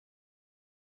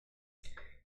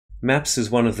Maps is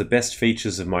one of the best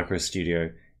features of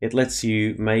MicroStudio. It lets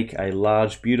you make a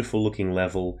large, beautiful looking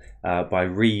level by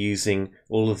reusing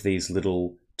all of these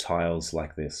little tiles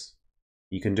like this.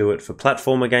 You can do it for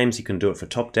platformer games, you can do it for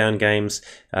top-down games.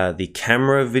 The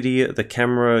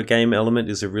camera game element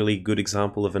is a really good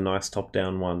example of a nice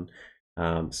top-down one.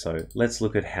 So let's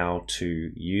look at how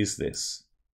to use this.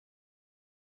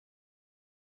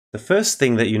 The first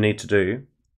thing that you need to do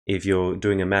if you're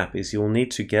doing a map is you'll need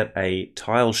to get a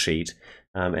tile sheet.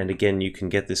 And again, you can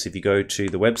get this if you go to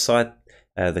the website,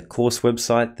 the course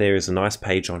website. There is a nice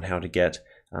page on how to get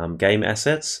game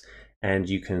assets, and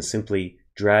you can simply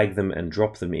drag them and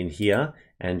drop them in here,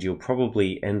 and you'll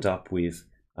probably end up with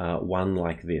one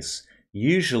like this.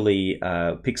 Usually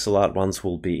pixel art ones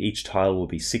will be, each tile will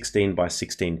be 16 by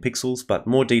 16 pixels, but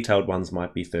more detailed ones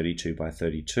might be 32 by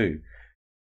 32.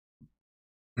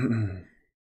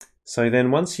 So then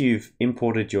once you've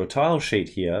imported your tile sheet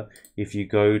here, if you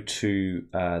go to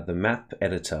the map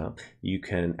editor, you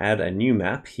can add a new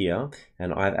map here,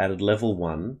 and I've added level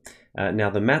 1. Now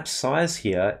the map size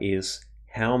here is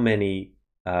how many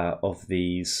of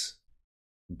these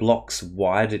blocks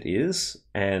wide it is,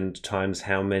 and times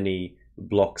how many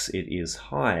blocks it is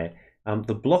high.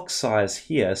 The block size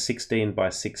here, 16 by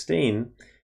 16,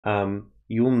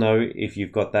 you'll know if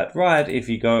you've got that right if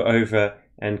you go over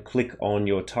and click on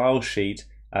your tile sheet.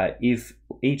 If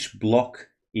each block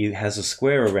has a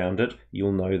square around it,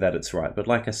 you'll know that it's right. But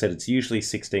like I said, it's usually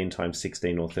 16 times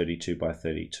 16 or 32 by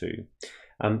 32.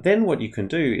 Then what you can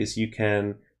do is you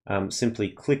can simply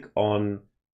click on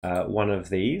one of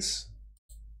these,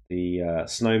 the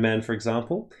snowman for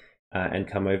example, and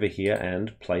come over here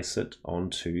and place it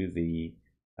onto the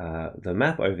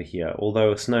map over here.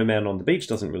 Although a snowman on the beach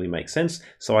doesn't really make sense,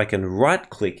 so I can right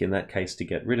click in that case to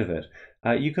get rid of it.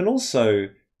 You can also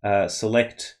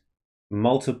select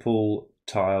multiple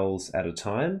tiles at a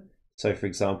time. So for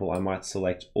example, I might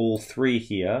select all 3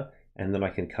 here, and then I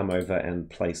can come over and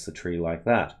place the tree like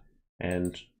that.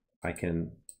 And I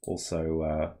can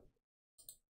also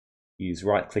use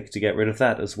right click to get rid of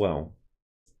that as well.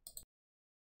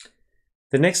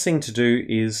 The next thing to do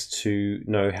is to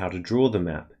know how to draw the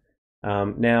map.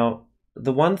 Now,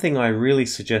 the one thing I really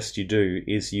suggest you do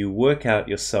is you work out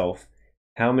yourself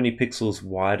how many pixels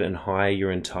wide and high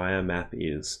your entire map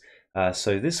is.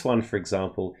 So this one, for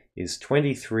example, is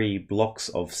 23 blocks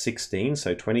of 16,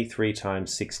 so 23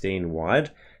 times 16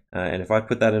 wide. And if I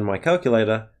put that in my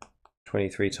calculator,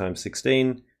 23 times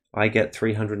 16, I get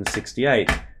 368.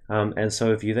 And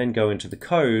so if you then go into the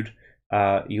code,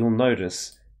 you'll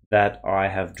notice that I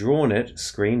have drawn it,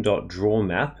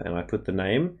 screen.drawMap, and I put the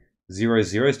name, 00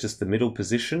 is just the middle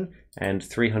position, and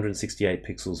 368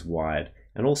 pixels wide,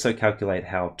 and also calculate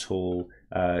how tall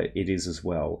it is as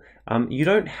well. You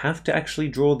don't have to actually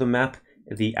draw the map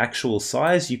the actual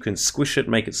size. You can squish it,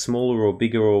 make it smaller or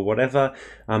bigger or whatever.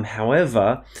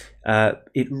 However,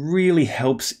 it really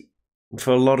helps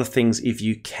for a lot of things if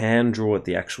you can draw it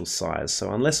the actual size.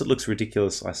 So unless it looks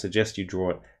ridiculous, I suggest you draw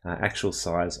it actual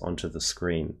size onto the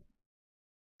screen.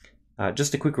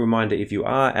 Just a quick reminder, if you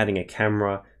are adding a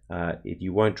camera,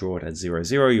 you won't draw it at 0,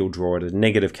 0, you'll draw it at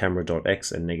negative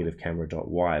camera.x and negative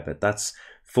camera.y, but that's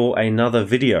for another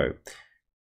video.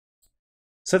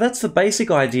 So that's the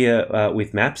basic idea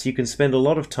with maps. You can spend a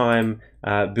lot of time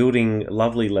building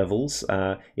lovely levels.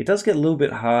 It does get a little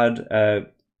bit hard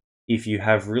if you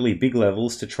have really big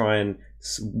levels to try and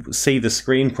see the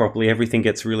screen properly. Everything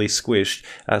gets really squished.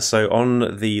 So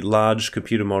on the large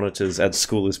computer monitors at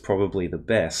school is probably the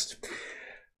best.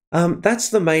 That's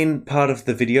the main part of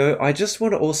the video. I just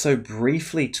want to also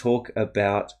briefly talk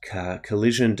about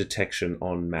collision detection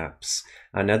on maps.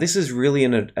 Now this is really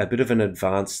a bit of an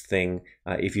advanced thing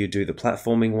if you do the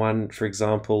platforming one, for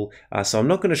example. So I'm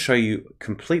not going to show you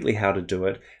completely how to do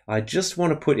it. I just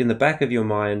want to put in the back of your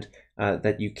mind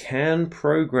that you can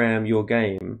program your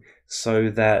game so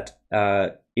that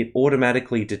it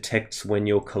automatically detects when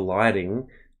you're colliding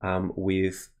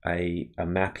with a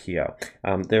map here.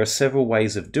 There are several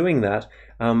ways of doing that,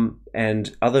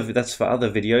 and that's for other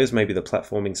videos, maybe the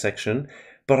platforming section.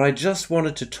 But I just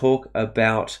wanted to talk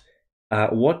about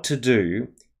what to do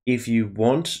if you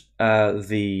want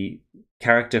the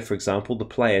character, for example, the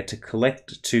player,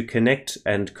 to connect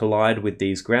and collide with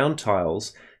these ground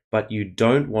tiles, but you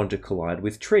don't want to collide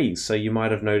with trees. So you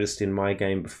might have noticed in my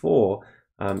game before,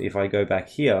 if I go back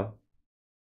here,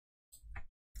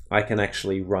 I can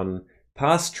actually run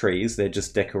past trees. They're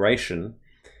just decoration.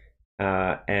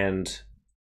 But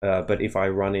if I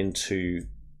run into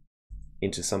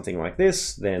something like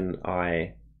this, then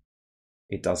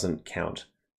it doesn't count.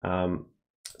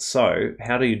 So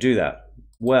how do you do that?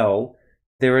 Well,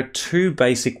 there are 2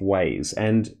 basic ways,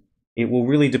 and It will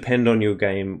really depend on your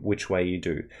game which way you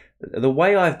do. The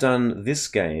way I've done this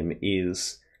game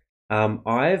is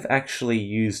I've actually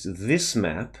used this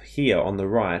map here on the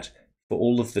right for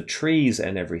all of the trees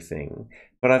and everything,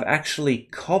 but I've actually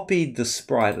copied the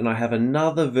sprite and I have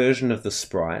another version of the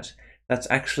sprite that's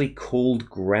actually called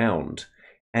ground.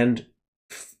 And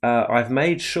I've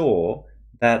made sure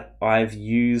that I've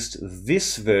used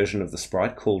this version of the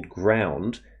sprite called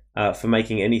ground for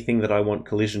making anything that I want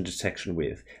collision detection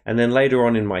with. And then later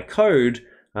on in my code,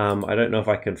 I don't know if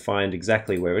I can find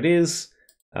exactly where it is.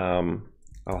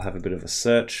 I'll have a bit of a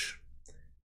search.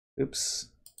 Oops.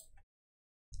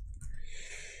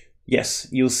 Yes,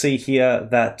 you'll see here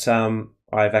that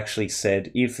I've actually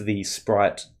said if the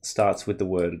sprite starts with the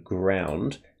word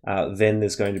ground, then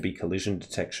there's going to be collision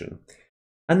detection.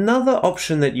 Another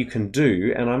option that you can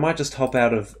do, and I might just hop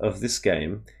out of this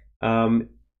game,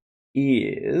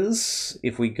 is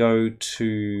if we go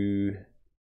to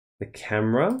the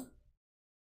camera,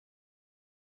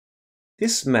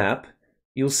 this map,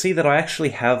 you'll see that I actually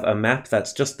have a map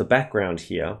that's just the background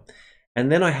here, and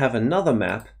then I have another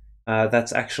map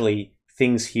that's actually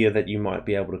things here that you might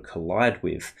be able to collide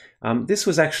with. This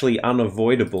was actually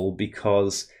unavoidable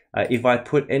because if I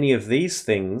put any of these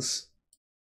things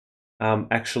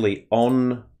actually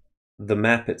on the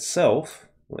map itself,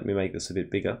 let me make this a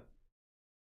bit bigger.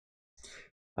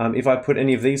 If I put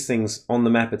any of these things on the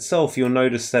map itself, you'll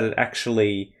notice that it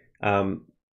actually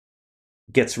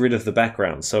gets rid of the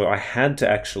background. So I had to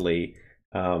actually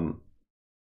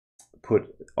put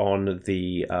on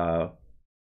the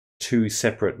two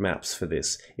separate maps for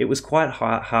this. It was quite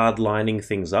hard lining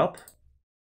things up.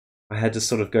 I had to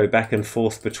sort of go back and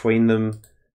forth between them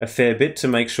a fair bit to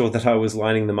make sure that I was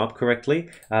lining them up correctly,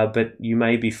 but you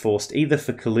may be forced, either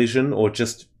for collision or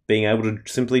just being able to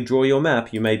simply draw your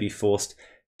map, you may be forced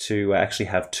to actually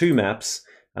have two maps,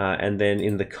 and then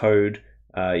in the code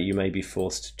you may be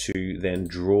forced to then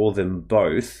draw them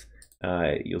both.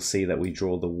 You'll see that we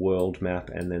draw the world map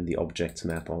and then the objects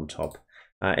map on top.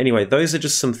 Anyway, those are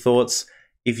just some thoughts.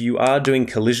 If you are doing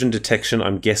collision detection,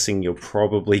 I'm guessing you're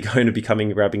probably going to be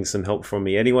grabbing some help from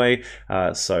me anyway,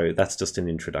 so that's just an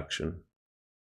introduction.